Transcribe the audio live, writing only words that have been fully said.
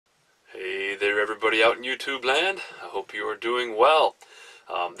everybody out in YouTube land. I hope you are doing well.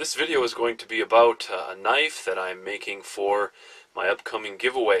 This video is going to be about a knife that I'm making for my upcoming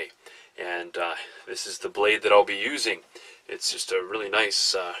giveaway, and this is the blade that I'll be using. It's just a really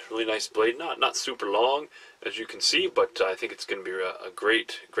nice blade. Not super long, as you can see, but I think it's going to be a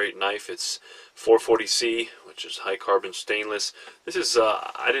great knife. It's 440C, which is high carbon stainless. This is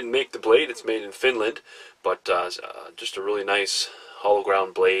I didn't make the blade; it's made in Finland, but just a really nice hollow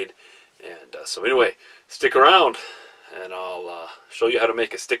ground blade. And so anyway, stick around and I'll show you how to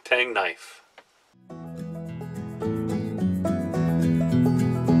make a stick tang knife.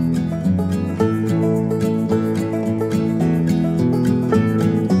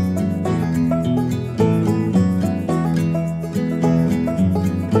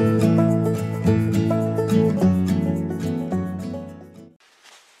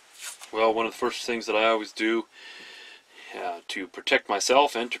 Well, one of the first things that I always do to protect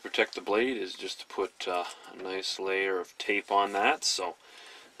myself and to protect the blade is just to put a nice layer of tape on that. So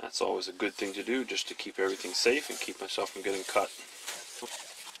that's always a good thing to do, just to keep everything safe and keep myself from getting cut.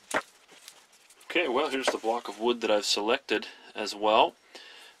 Okay, well, here's the block of wood that I've selected as well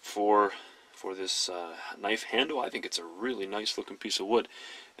for this knife handle. I think it's a really nice looking piece of wood.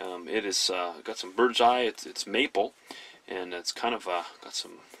 It is got some bird's eye. It's maple, and it's kind of got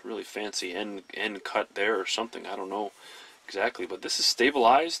some really fancy end cut there or something. I don't know exactly, but this is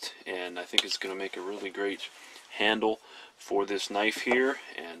stabilized, and I think it's going to make a really great handle for this knife here,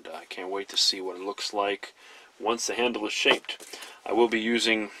 and I can't wait to see what it looks like once the handle is shaped. I will be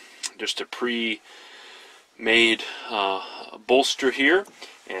using just a pre-made bolster here,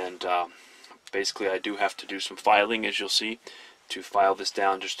 and basically I do have to do some filing, as you'll see, to file this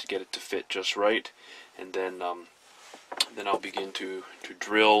down just to get it to fit just right, and then I'll begin to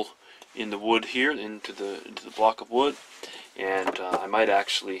drill in the wood here into the block of wood. And I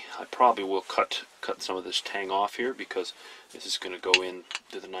probably will cut some of this tang off here, because this is going to go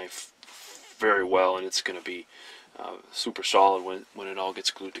into the knife very well, and it's going to be super solid when it all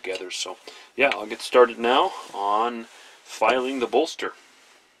gets glued together. So yeah, I'll get started now on filing the bolster.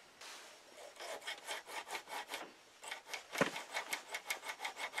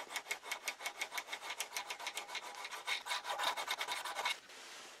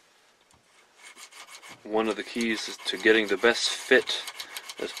 One of the keys is to getting the best fit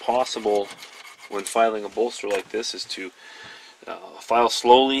as possible when filing a bolster like this is to file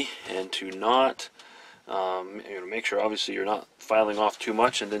slowly, and to not make sure obviously you're not filing off too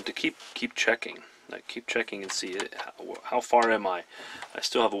much, and then to keep checking. Keep checking and see how far am I. I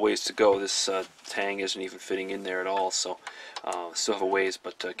still have a ways to go. This tang isn't even fitting in there at all, so still have a ways,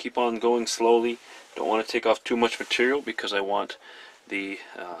 but keep on going slowly. Don't want to take off too much material, because I want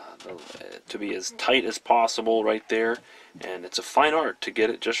to be as tight as possible right there, and it's a fine art to get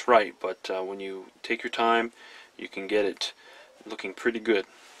it just right, but when you take your time, you can get it looking pretty good.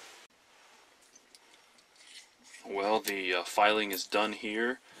 Well, the filing is done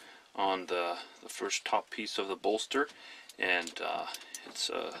here on the first top piece of the bolster, and it's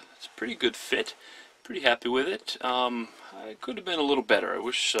a pretty good fit. Pretty happy with it. I could have been a little better. I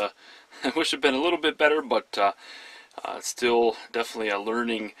wish it'd been a little bit better, but still definitely a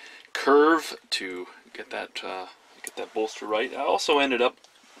learning curve to get that bolster right. I also went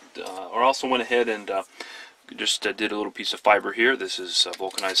ahead and just did a little piece of fiber here. This is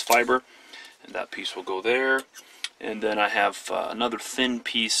vulcanized fiber, and that piece will go there. And then I have another thin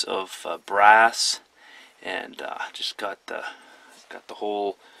piece of brass, and just got the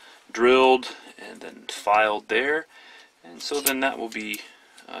hole drilled and then filed there. And so then that will be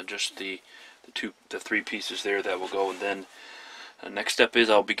just the three pieces there that will go. And then next step is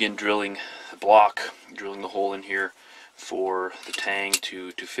I'll begin drilling the hole in here for the tang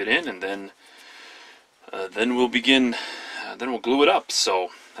to fit in, and then we'll begin. Then we'll glue it up. So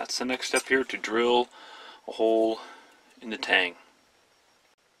that's the next step here, to drill a hole in the tang.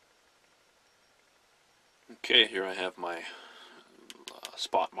 Okay, here I have my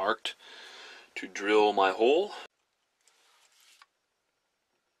spot marked to drill my hole.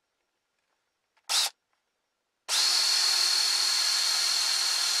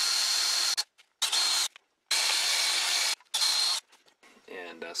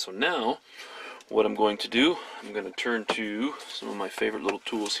 And so now what I'm going to do, I'm going to turn to some of my favorite little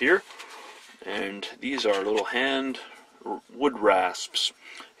tools here, and these are little hand wood rasps,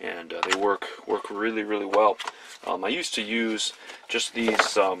 and they work really well. I used to use just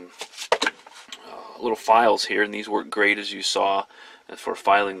these little files here, and these work great, as you saw, for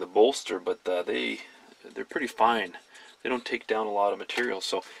filing the bolster, but they're pretty fine. They don't take down a lot of material.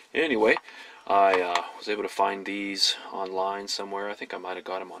 So anyway, I was able to find these online somewhere. I think I might have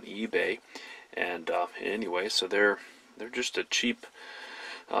got them on eBay, And anyway, so they're just a cheap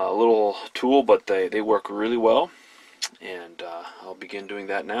little tool, but they work really well. And I'll begin doing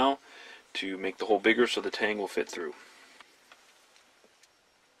that now to make the hole bigger so the tang will fit through.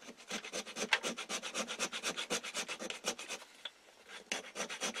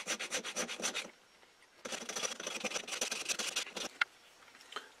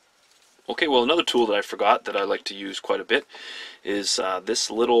 Okay, well, another tool that I forgot that I like to use quite a bit is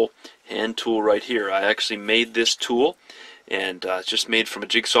this little hand tool right here. I actually made this tool, and it's just made from a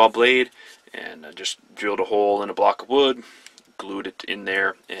jigsaw blade, and I just drilled a hole in a block of wood, glued it in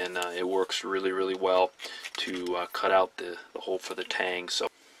there, and it works really, really well to cut out the hole for the tang. So,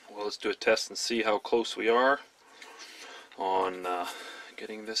 well, let's do a test and see how close we are on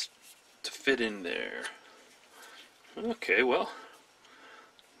getting this to fit in there. Okay, well,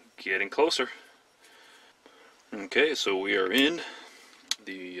 getting closer. Okay, so we are in.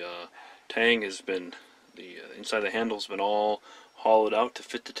 The tang has been, the inside of the handle has been all hollowed out to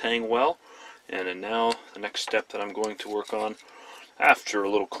fit the tang well. And then now the next step that I'm going to work on after a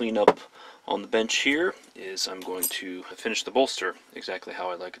little cleanup on the bench here is I'm going to finish the bolster exactly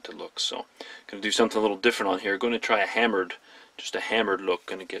how I like it to look. So I'm going to do something a little different on here. Going to try just a hammered look.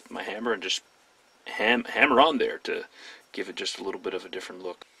 Going to get my hammer and just hammer on there to give it just a little bit of a different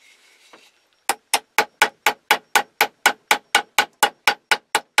look.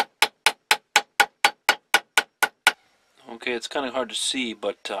 Okay, it's kind of hard to see,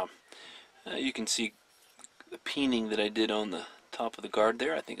 but you can see the peening that I did on the top of the guard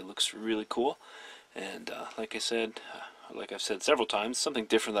there. I think it looks really cool. And like I said, like I've said several times, something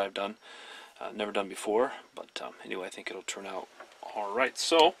different that I've done, never done before. But anyway, I think it'll turn out all right.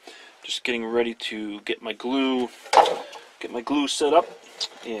 So, just getting ready to get my glue set up,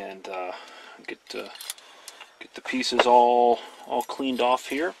 and get the pieces all cleaned off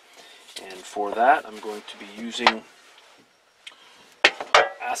here. And for that, I'm going to be using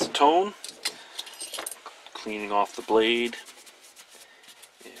acetone, cleaning off the blade,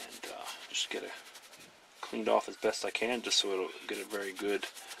 and just get it cleaned off as best I can, just so it'll get a very good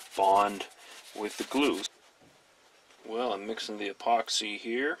bond with the glue. Well, I'm mixing the epoxy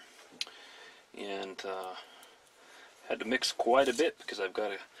here, and had to mix quite a bit because I've got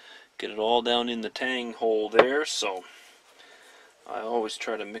to get it all down in the tang hole there. So I always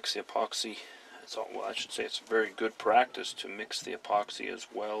try to mix the epoxy. Well, I should say it's very good practice to mix the epoxy as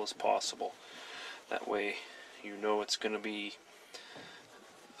well as possible. That way you know it's going to be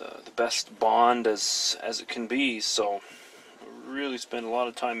the best bond as it can be. So really spend a lot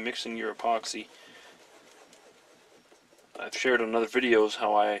of time mixing your epoxy. I've shared on other videos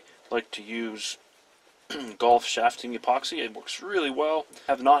how I like to use golf shafting epoxy. It works really well.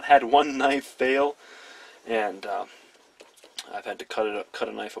 I have not had one knife fail, and I've had to cut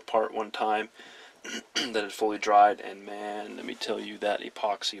a knife apart one time that had fully dried, and man, let me tell you, that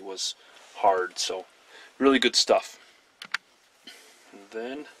epoxy was hard. So really good stuff.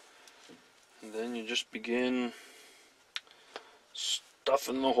 And then you just begin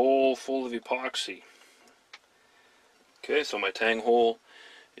stuffing the hole full of epoxy. Okay, so my tang hole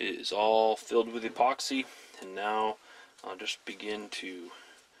is all filled with epoxy, and now I'll just begin to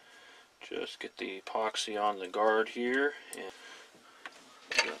just get the epoxy on the guard here, and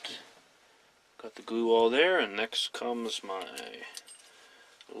got the glue all there. And next comes my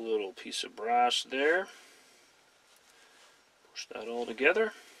little piece of brass there. Push that all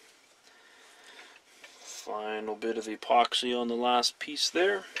together. Final bit of epoxy on the last piece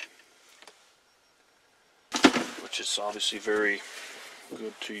there, which is obviously very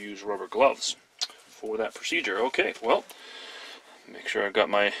good to use rubber gloves for that procedure. Okay, well, make sure I've got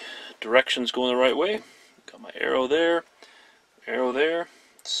my directions going the right way. Got my arrow there,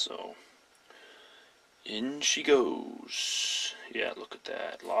 so in she goes. Yeah, look at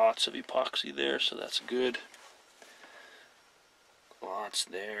that, lots of epoxy there, so that's good. Lots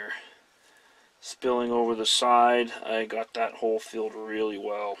there. Spilling over the side. I got that hole filled really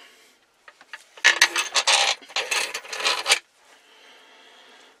well.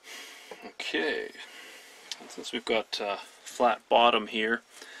 Okay, and since we've got flat bottom here,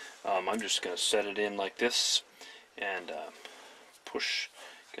 I'm just going to set it in like this and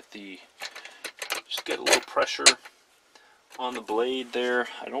just get a little pressure on the blade there.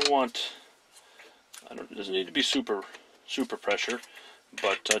 It doesn't need to be super pressure,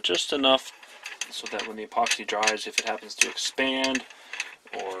 but just enough so that when the epoxy dries, if it happens to expand,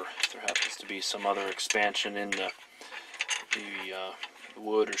 or if there happens to be some other expansion in the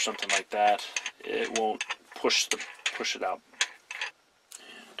wood or something like that, it won't push it out.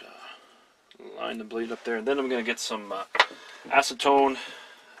 And line the blade up there, and then I'm going to get some acetone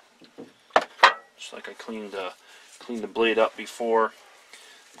just like I cleaned the blade up before.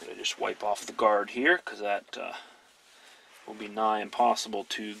 I'm going to just wipe off the guard here, because that will be nigh impossible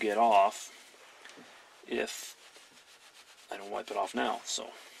to get off if I don't wipe it off now. So,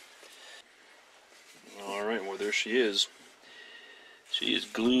 alright, well, there she is. She is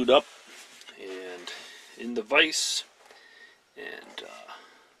glued up and in the vise, and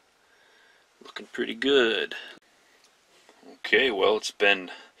looking pretty good. Okay, well, it's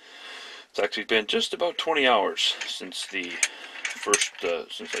actually been just about 20 hours since the first,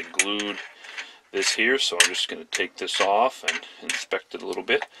 since I glued this here, so I'm just going to take this off and inspect it a little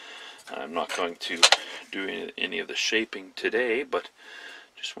bit. I'm not going to do any of the shaping today, but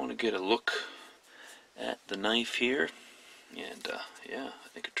just want to get a look at the knife here, and yeah, I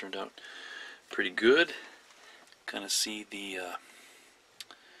think it turned out pretty good. Kind of see the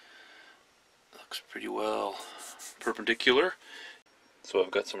looks pretty well perpendicular. So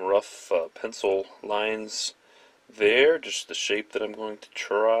I've got some rough pencil lines there, just the shape that I'm going to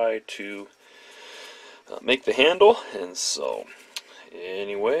try to make the handle. And so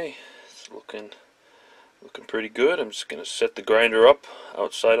anyway, it's looking pretty good. I'm just going to set the grinder up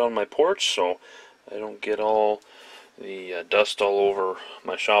outside on my porch so I don't get all the dust all over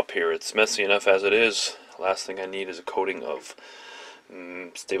my shop here. It's messy enough as it is. Last thing I need is a coating of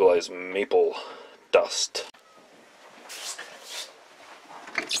stabilized maple dust.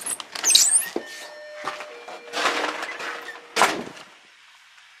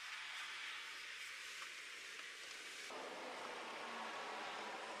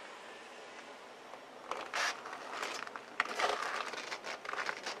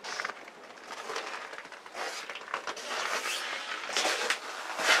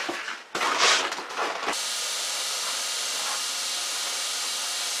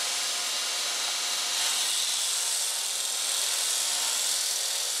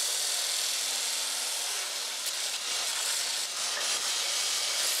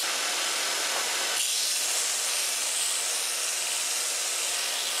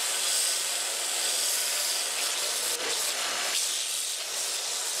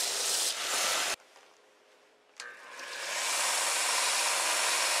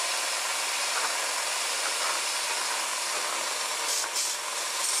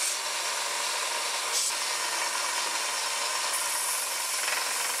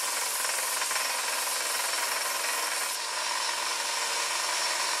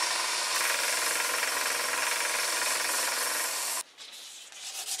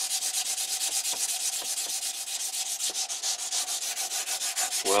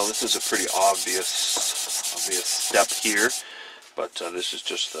 Well, this is a pretty obvious step here, but this is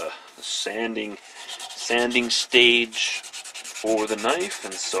just the sanding stage for the knife,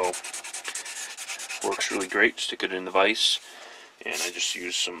 and so works really great. Stick it in the vise, and I just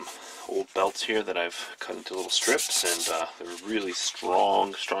use some old belts here that I've cut into little strips, and they're really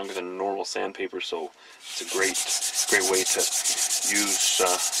strong, stronger than normal sandpaper. So it's a great way to use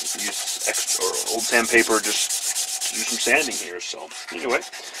extra or old sandpaper just to do some sanding here. So anyway,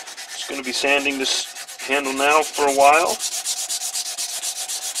 just going to be sanding this handle now for a while,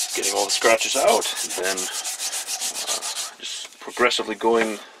 getting all the scratches out, and then just progressively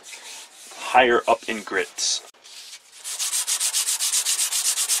going higher up in grits.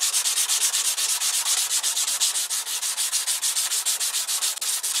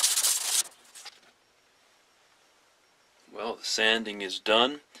 Well, the sanding is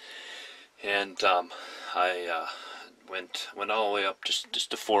done, and I went all the way up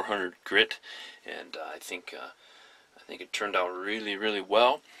just to 400 grit, and I think it turned out really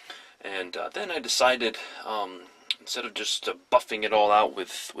well. And then I decided, instead of just buffing it all out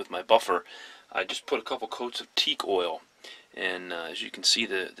with my buffer, I just put a couple coats of teak oil, and as you can see,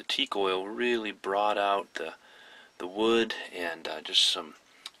 the teak oil really brought out the wood, and just some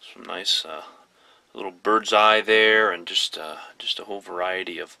nice little bird's eye there, and just a whole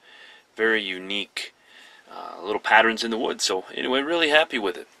variety of very unique little patterns in the wood. So anyway, really happy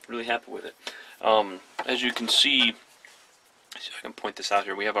with it. As you can see I can point this out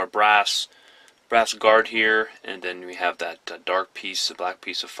here. We have our brass guard here, and then we have that dark piece, the black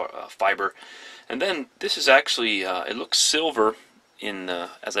piece of fiber, and then this is actually it looks silver in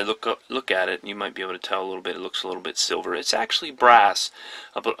as I look at it. You might be able to tell a little bit. It looks a little bit silver. It's actually brass,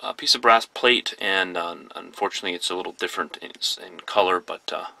 a piece of brass plate, and unfortunately it's a little different in color,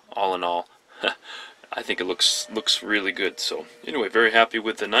 but all in all I think it looks really good. So anyway, very happy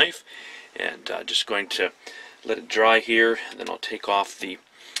with the knife, and just going to let it dry here, and then I'll take off the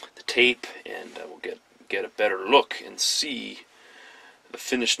tape, and we'll get a better look and see the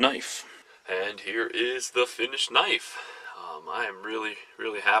finished knife. And here is the finished knife. I am really,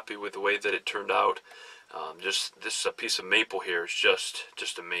 really happy with the way that it turned out. Just this piece of maple here is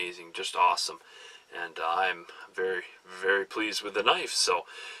just amazing, just awesome, and I'm very, very pleased with the knife. So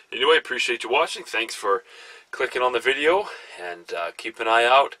anyway, appreciate you watching. Thanks for clicking on the video, and keep an eye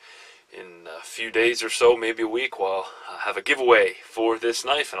out. In a few days or so, maybe a week, while I have a giveaway for this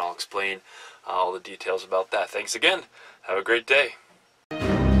knife, and I'll explain all the details about that. Thanks again. Have a great day.